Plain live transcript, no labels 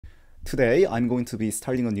Today I'm going to be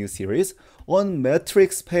starting a new series on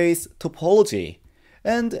metric space topology.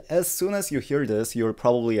 And as soon as you hear this, you're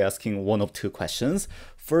probably asking one of two questions.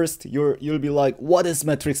 First, you'll be like, what is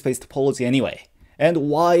metric space topology anyway? And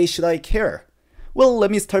why should I care? Well,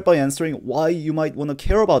 let me start by answering why you might want to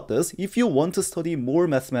care about this if you want to study more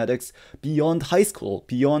mathematics beyond high school,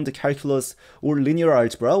 beyond calculus or linear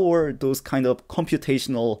algebra or those kind of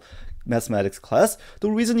computational mathematics class. The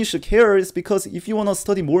reason you should care is because if you want to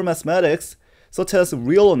study more mathematics, such as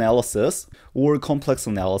real analysis or complex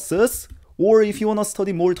analysis, or if you want to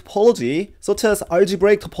study more topology, such as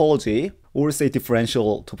algebraic topology, or say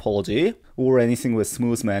differential topology, or anything with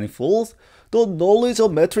smooth manifolds, the knowledge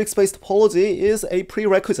of metric space topology is a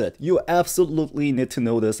prerequisite. You absolutely need to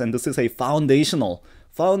know this, and this is a foundational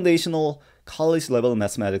college level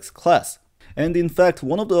mathematics class. And in fact,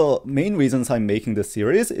 one of the main reasons I'm making this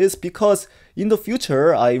series is because in the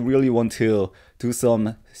future, I really want to do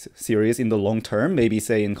some series in the long term, maybe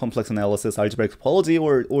say in complex analysis, algebraic topology,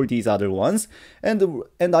 or these other ones. And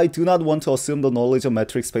I do not want to assume the knowledge of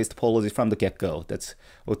metric space topology from the get-go. That's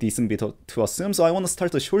a decent bit to assume. So I want to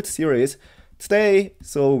start a short series today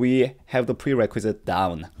so we have the prerequisite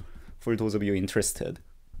down for those of you interested.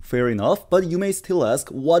 Fair enough, but you may still ask,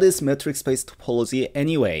 what is metric space topology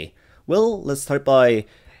anyway? Well, let's start by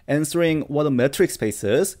answering what a metric space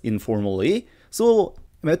is informally. So,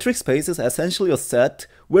 metric space is essentially a set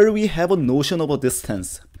where we have a notion of a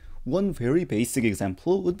distance. One very basic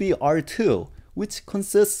example would be R2, which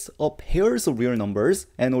consists of pairs of real numbers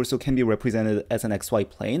and also can be represented as an xy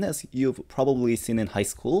plane, as you've probably seen in high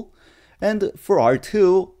school. And for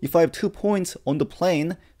R2, if I have 2 points on the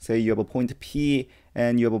plane, say you have a point P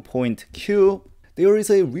and you have a point Q, there is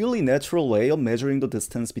a really natural way of measuring the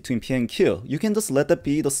distance between P and Q. You can just let that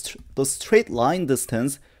be the straight line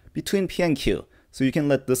distance between P and Q. So you can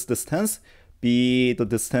let this distance be the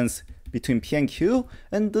distance between P and Q,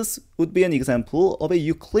 and this would be an example of a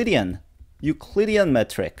Euclidean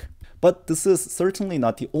metric. But this is certainly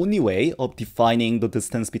not the only way of defining the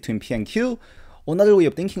distance between P and Q. Another way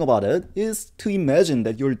of thinking about it is to imagine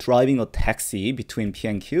that you're driving a taxi between P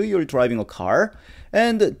and Q, you're driving a car,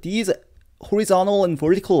 and these horizontal and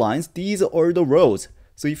vertical lines, these are the roads.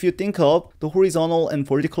 So if you think of the horizontal and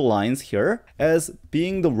vertical lines here as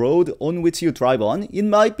being the road on which you drive on, it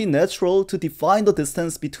might be natural to define the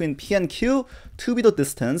distance between P and Q to be the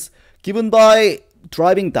distance given by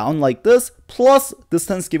driving down like this, plus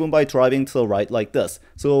distance given by driving to the right like this.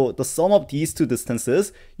 So the sum of these two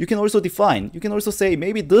distances, you can also define. You can also say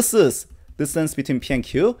maybe this is distance between P and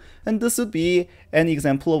Q, and this would be an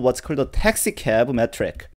example of what's called a taxi cab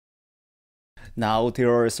metric. Now, there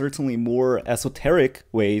are certainly more esoteric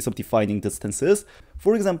ways of defining distances.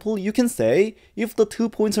 For example, you can say if the 2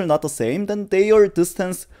 points are not the same, then they are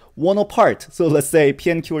distance 1 apart. So let's say P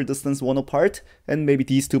and Q are distance 1 apart, and maybe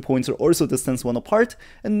these 2 points are also distance 1 apart.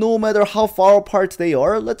 And no matter how far apart they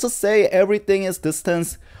are, let's just say everything is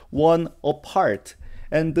distance 1 apart.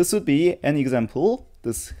 And this would be an example,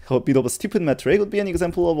 this a bit of a stupid metric would be an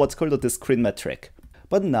example of what's called a discrete metric.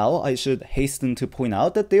 But now I should hasten to point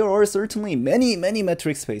out that there are certainly many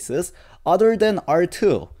metric spaces other than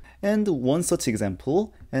R2. And one such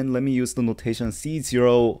example, and let me use the notation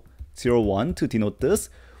C001 to denote this,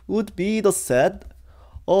 would be the set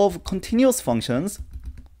of continuous functions.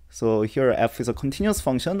 So here f is a continuous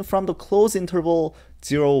function from the closed interval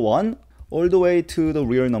 0, 1 all the way to the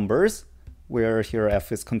real numbers, where here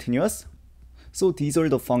f is continuous. So these are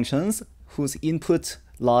the functions whose input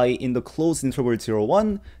lie in the closed interval 0,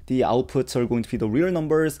 1, the outputs are going to be the real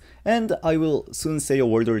numbers, and I will soon say a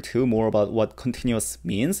word or two more about what continuous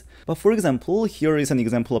means. But for example, here is an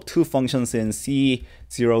example of two functions in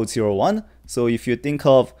C001. So if you think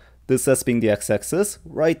of this as being the x-axis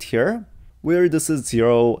right here, where this is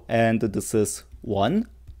 0 and this is 1,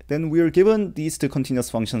 then we are given these two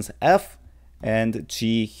continuous functions f and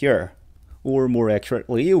g here. Or more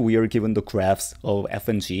accurately, we are given the graphs of f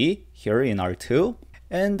and g here in R2.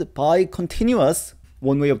 And by continuous,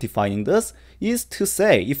 one way of defining this is to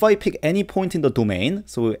say, if I pick any point in the domain,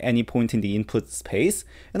 so any point in the input space,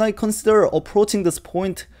 and I consider approaching this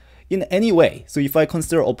point in any way. So if I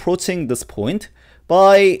consider approaching this point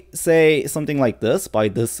by, say, something like this, by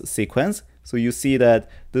this sequence, so you see that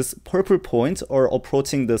this purple points are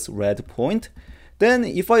approaching this red point, then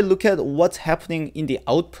if I look at what's happening in the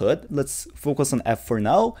output, let's focus on f for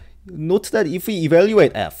now, note that if we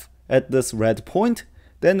evaluate f at this red point,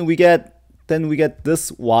 then we get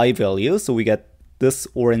this y value. So we get this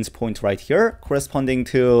orange point right here corresponding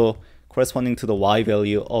to the y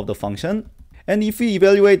value of the function. And if we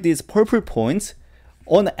evaluate these purple points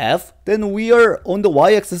on f, then we are on the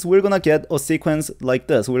y-axis, we're gonna get a sequence like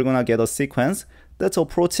this. We're gonna get a sequence that's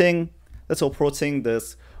approaching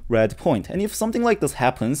this red point. And if something like this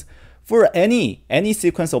happens, for any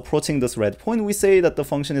sequence approaching this red point, we say that the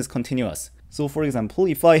function is continuous. So for example,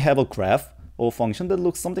 if I have a graph of a function that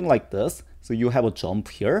looks something like this, so you have a jump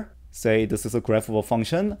here, say this is a graph of a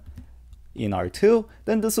function in R2,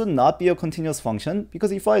 then this would not be a continuous function,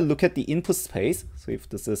 because if I look at the input space, so if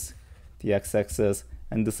this is the x-axis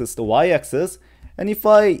and this is the y-axis, and if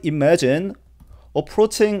I imagine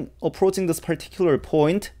approaching this particular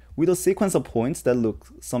point with a sequence of points that look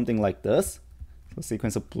something like this, a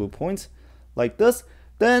sequence of blue points like this,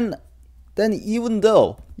 then even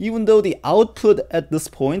though the output at this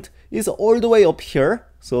point is all the way up here,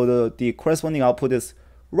 so the corresponding output is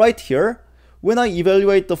right here, when I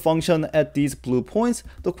evaluate the function at these blue points,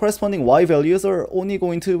 the corresponding y values are only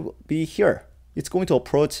going to be here. It's going to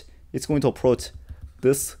approach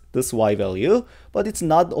this y value, but it's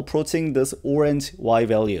not approaching this orange y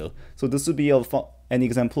value. So this would be an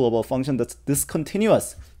example of a function that's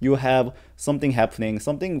discontinuous. You have something happening,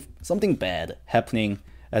 something bad happening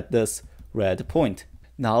at this red point.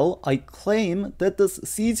 Now I claim that this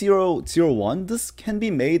C001, this can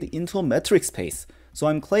be made into a metric space. So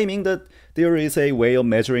I'm claiming that there is a way of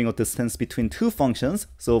measuring a distance between two functions.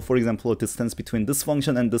 So for example, a distance between this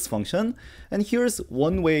function and this function. And here's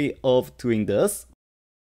one way of doing this.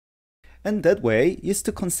 And that way is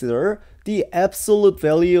to consider the absolute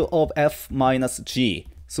value of f minus g.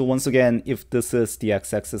 So once again, if this is the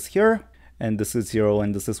x-axis here, and this is 0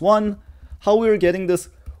 and this is 1, how we're getting this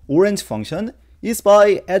orange function is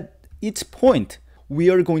by at each point, we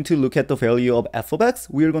are going to look at the value of f of x,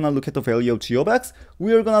 we are going to look at the value of g of x,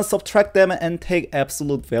 we are going to subtract them and take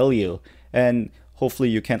absolute value. And hopefully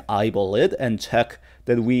you can eyeball it and check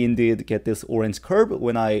that we indeed get this orange curve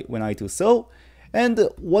when I do so. And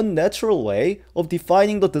one natural way of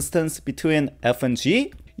defining the distance between f and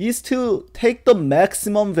g is to take the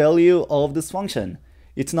maximum value of this function.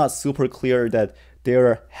 It's not super clear that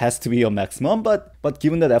there has to be a maximum, but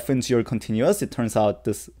given that f and g are continuous, it turns out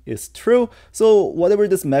this is true. So whatever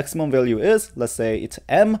this maximum value is, let's say it's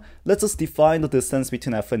m, let's just define the distance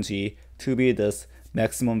between f and g to be this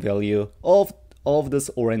maximum value of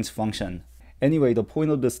this orange function. Anyway, the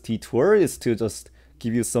point of this detour is to just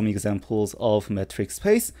give you some examples of metric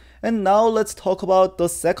space. And now let's talk about the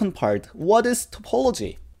second part. What is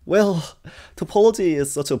topology? Well, topology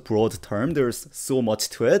is such a broad term, there's so much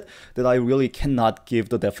to it that I really cannot give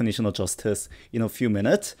the definition of justice in a few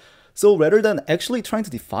minutes. So rather than actually trying to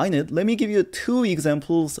define it, let me give you two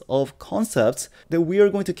examples of concepts that we are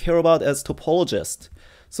going to care about as topologists.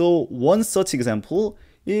 So one such example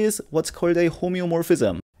is what's called a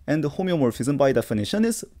homeomorphism. And the homeomorphism by definition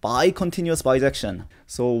is bicontinuous bijection.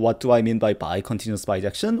 So what do I mean by bicontinuous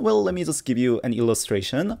bijection? Well, let me just give you an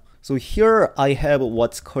illustration. So here I have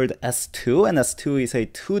what's called S2, and S2 is a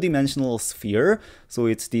two-dimensional sphere. So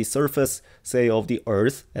it's the surface, say, of the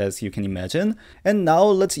Earth, as you can imagine. And now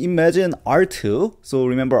let's imagine R2. So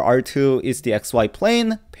remember, R2 is the XY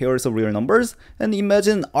plane, pairs of real numbers. And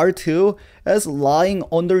imagine R2 as lying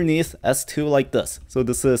underneath S2 like this. So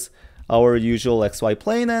this is our usual XY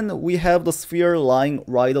plane, and we have the sphere lying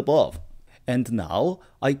right above. And now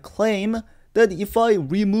I claim that if I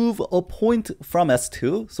remove a point from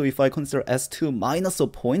S2, so if I consider S2 minus a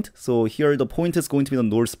point, so here the point is going to be the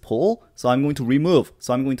North Pole, so I'm going to remove,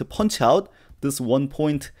 so I'm going to punch out this one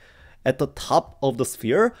point at the top of the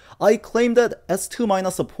sphere, I claim that S2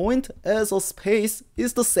 minus a point as a space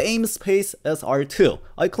is the same space as R2.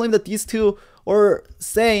 I claim that these two are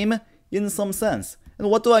same in some sense. And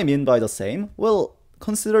what do I mean by the same? Well,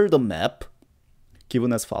 consider the map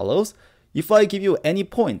given as follows. If I give you any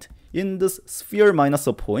point in this sphere minus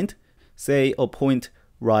a point, say a point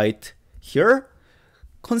right here,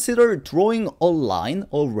 consider drawing a line,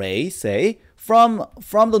 a ray, say, from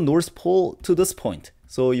the North Pole to this point.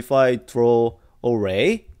 So if I draw a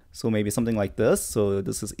ray, so maybe something like this, so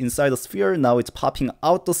this is inside the sphere, now it's popping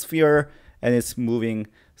out the sphere and it's moving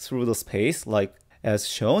through the space like as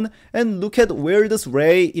shown, and look at where this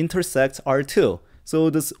ray intersects R2.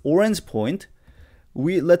 So this orange point,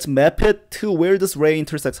 let's map it to where this ray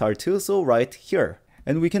intersects R2, so right here.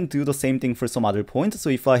 And we can do the same thing for some other point.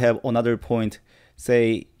 So if I have another point,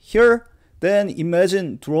 say here, then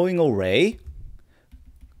imagine drawing a ray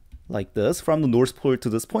like this from the North Pole to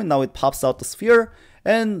this point. Now it pops out the sphere,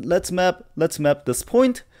 and let's map this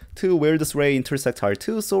point to where this ray intersects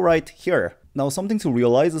R2, so right here. Now something to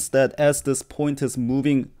realize is that as this point is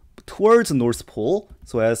moving towards the North Pole,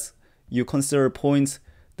 so as you consider points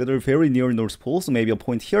that are very near North Pole, so maybe a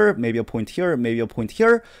point here, maybe a point here, maybe a point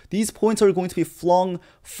here, these points are going to be flung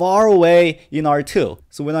far away in R2.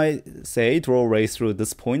 So when I say draw a ray through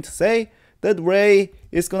this point, say, that ray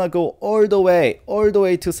is gonna go all the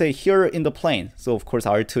way to say here in the plane. So of course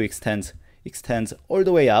R2 extends all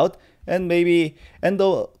the way out, and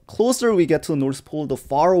the closer we get to the North Pole, the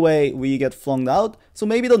far away we get flung out. So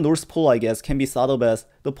maybe the North Pole, I guess, can be thought of as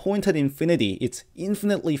the point at infinity. It's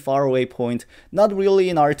infinitely far away point, not really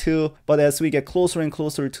in R2, but as we get closer and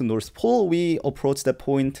closer to North Pole, we approach that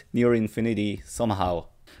point near infinity somehow.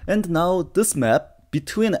 And now this map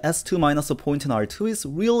between S2 minus a point in R2 is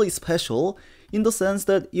really special in the sense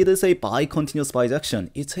that it is a bicontinuous bijection.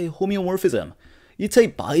 It's a homeomorphism. It's a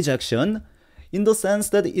bijection in the sense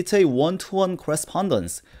that it's a one-to-one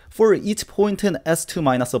correspondence. For each point in S2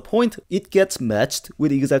 minus a point, it gets matched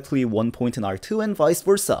with exactly one point in R2 and vice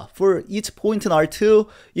versa. For each point in R2,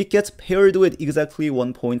 it gets paired with exactly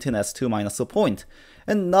one point in S2 minus a point.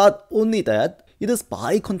 And not only that, it is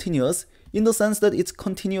bicontinuous in the sense that it's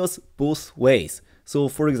continuous both ways. So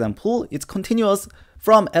for example, it's continuous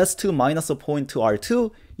from S2 minus a point to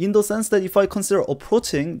R2 in the sense that if I consider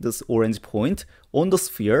approaching this orange point on the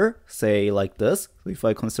sphere, say like this, so if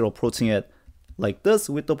I consider approaching it like this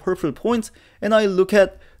with the purple point, and I look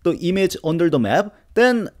at the image under the map,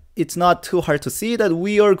 then it's not too hard to see that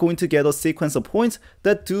we are going to get a sequence of points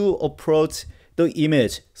that do approach the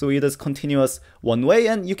image. So it is continuous one way,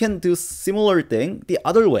 and you can do similar thing the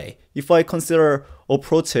other way. If I consider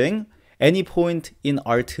approaching any point in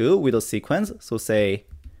R2 with a sequence, so say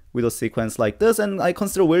with a sequence like this, and I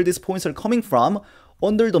consider where these points are coming from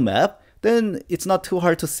under the map, then it's not too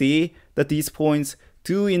hard to see that these points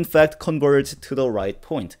do in fact converge to the right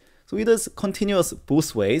point. So it is continuous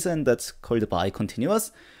both ways, and that's called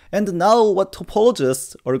bicontinuous. And now what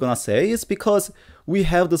topologists are gonna say is because we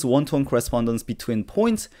have this one-to-one correspondence between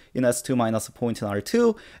points in S2 minus a point in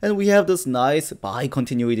R2, and we have this nice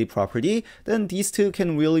bicontinuity property, then these two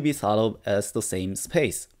can really be thought of as the same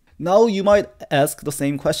space. Now you might ask the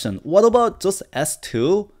same question, what about just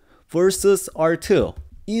S2 versus R2?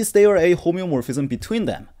 Is there a homeomorphism between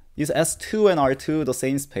them? Is S2 and R2 the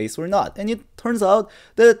same space or not? And it turns out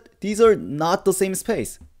that these are not the same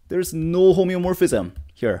space. There's no homeomorphism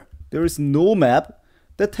here. There is no map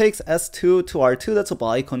that takes S2 to R2 that's a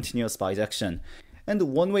bicontinuous bijection.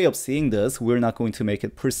 And one way of seeing this, we're not going to make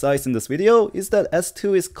it precise in this video, is that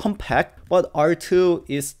S2 is compact, but R2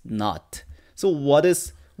 is not. So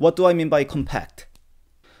what do I mean by compact?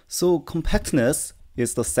 So compactness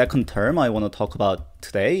is the second term I want to talk about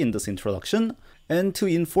today in this introduction. And to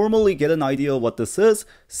informally get an idea of what this is,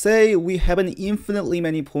 say we have an infinitely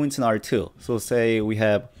many points in R2. So say we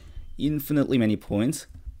have infinitely many points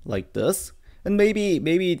like this, and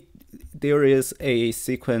maybe there is a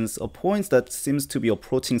sequence of points that seems to be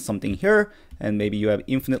approaching something here, and maybe you have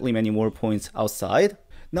infinitely many more points outside.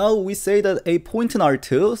 Now we say that a point in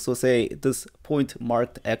R2, so say this point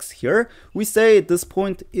marked X here, we say this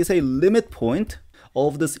point is a limit point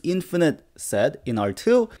of this infinite set in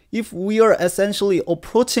R2 if we are essentially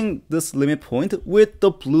approaching this limit point with the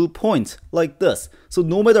blue point like this. So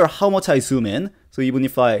no matter how much I zoom in, so even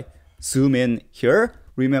if I zoom in here,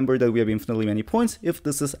 remember that we have infinitely many points. If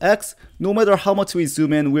this is X, no matter how much we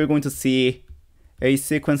zoom in, we're going to see a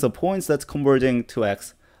sequence of points that's converging to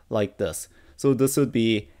X like this. So this would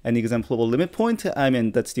be an example of a limit point. I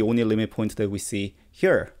mean, that's the only limit point that we see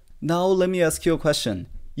here. Now let me ask you a question.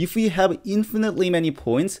 If we have infinitely many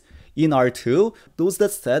points in R2, those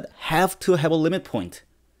that said have to have a limit point.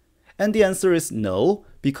 And the answer is no,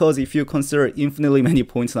 because if you consider infinitely many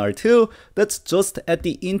points in R2, that's just at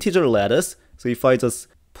the integer lattice. So if I just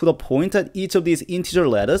put a point at each of these integer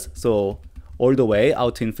lattice, so all the way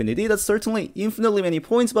out to infinity, that's certainly infinitely many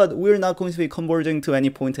points, but we're not going to be converging to any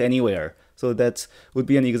point anywhere. So that would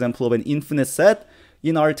be an example of an infinite set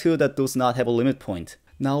in R2 that does not have a limit point.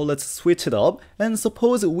 Now let's switch it up, and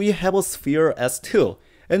suppose we have a sphere S2,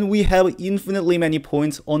 and we have infinitely many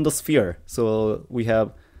points on the sphere. So we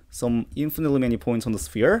have some infinitely many points on the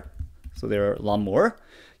sphere, so there are a lot more.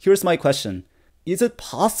 Here's my question. Is it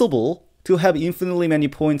possible to have infinitely many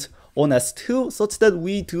points on S2 such that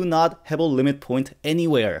we do not have a limit point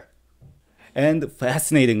anywhere? And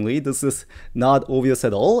fascinatingly, this is not obvious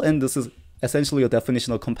at all, and this is essentially a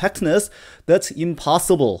definition of compactness. That's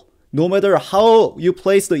impossible. No matter how you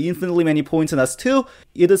place the infinitely many points in S2,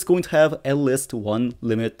 it is going to have at least one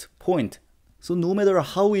limit point. So no matter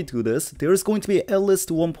how we do this, there is going to be at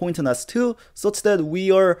least one point in S2 such that we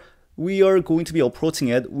are going to be approaching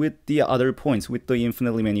it with the other points, with the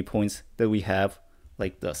infinitely many points that we have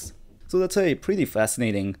like this. So that's a pretty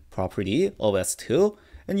fascinating property of S2.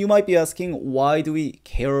 And you might be asking, why do we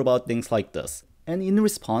care about things like this? And in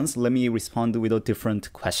response, let me respond with a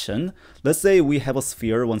different question. Let's say we have a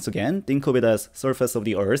sphere once again, think of it as surface of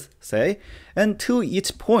the earth, say, and to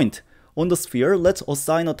each point on the sphere, let's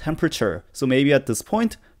assign a temperature. So maybe at this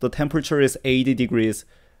point, the temperature is 80 degrees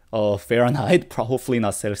Fahrenheit, hopefully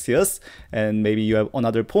not Celsius. And maybe you have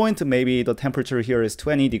another point, maybe the temperature here is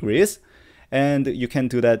 20 degrees. And you can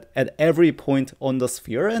do that at every point on the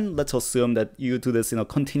sphere. And let's assume that you do this in a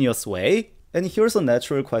continuous way. And here's a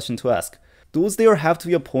natural question to ask. Does there have to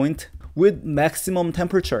be a point with maximum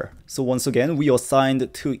temperature? So once again, we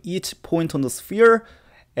assigned to each point on the sphere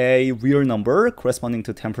a real number corresponding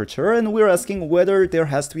to temperature, and we're asking whether there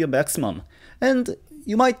has to be a maximum. And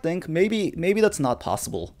you might think maybe that's not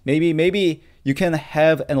possible. Maybe you can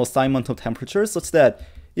have an assignment of temperature such that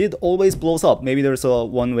it always blows up. Maybe there's a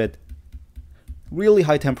one with really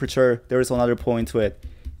high temperature, there is another point with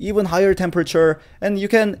even higher temperature, and you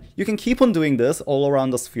can keep on doing this all around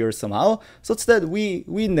the sphere somehow, such that we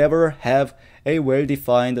never have a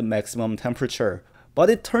well-defined maximum temperature. But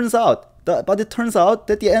it turns out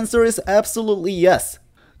that the answer is absolutely yes.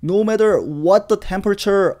 No matter what the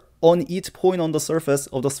temperature on each point on the surface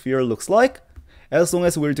of the sphere looks like, as long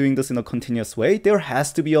as we're doing this in a continuous way, there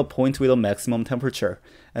has to be a point with a maximum temperature.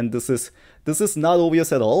 And this is not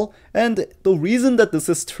obvious at all. And the reason that this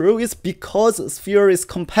is true is because sphere is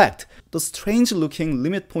compact. The strange looking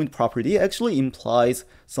limit point property actually implies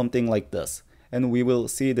something like this. And we will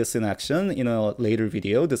see this in action in a later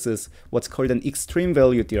video. This is what's called an extreme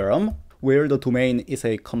value theorem, where the domain is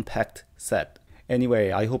a compact set.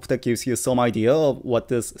 Anyway, I hope that gives you some idea of what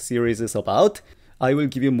this series is about. I will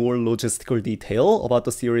give you more logistical detail about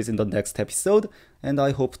the series in the next episode, and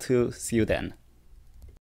I hope to see you then.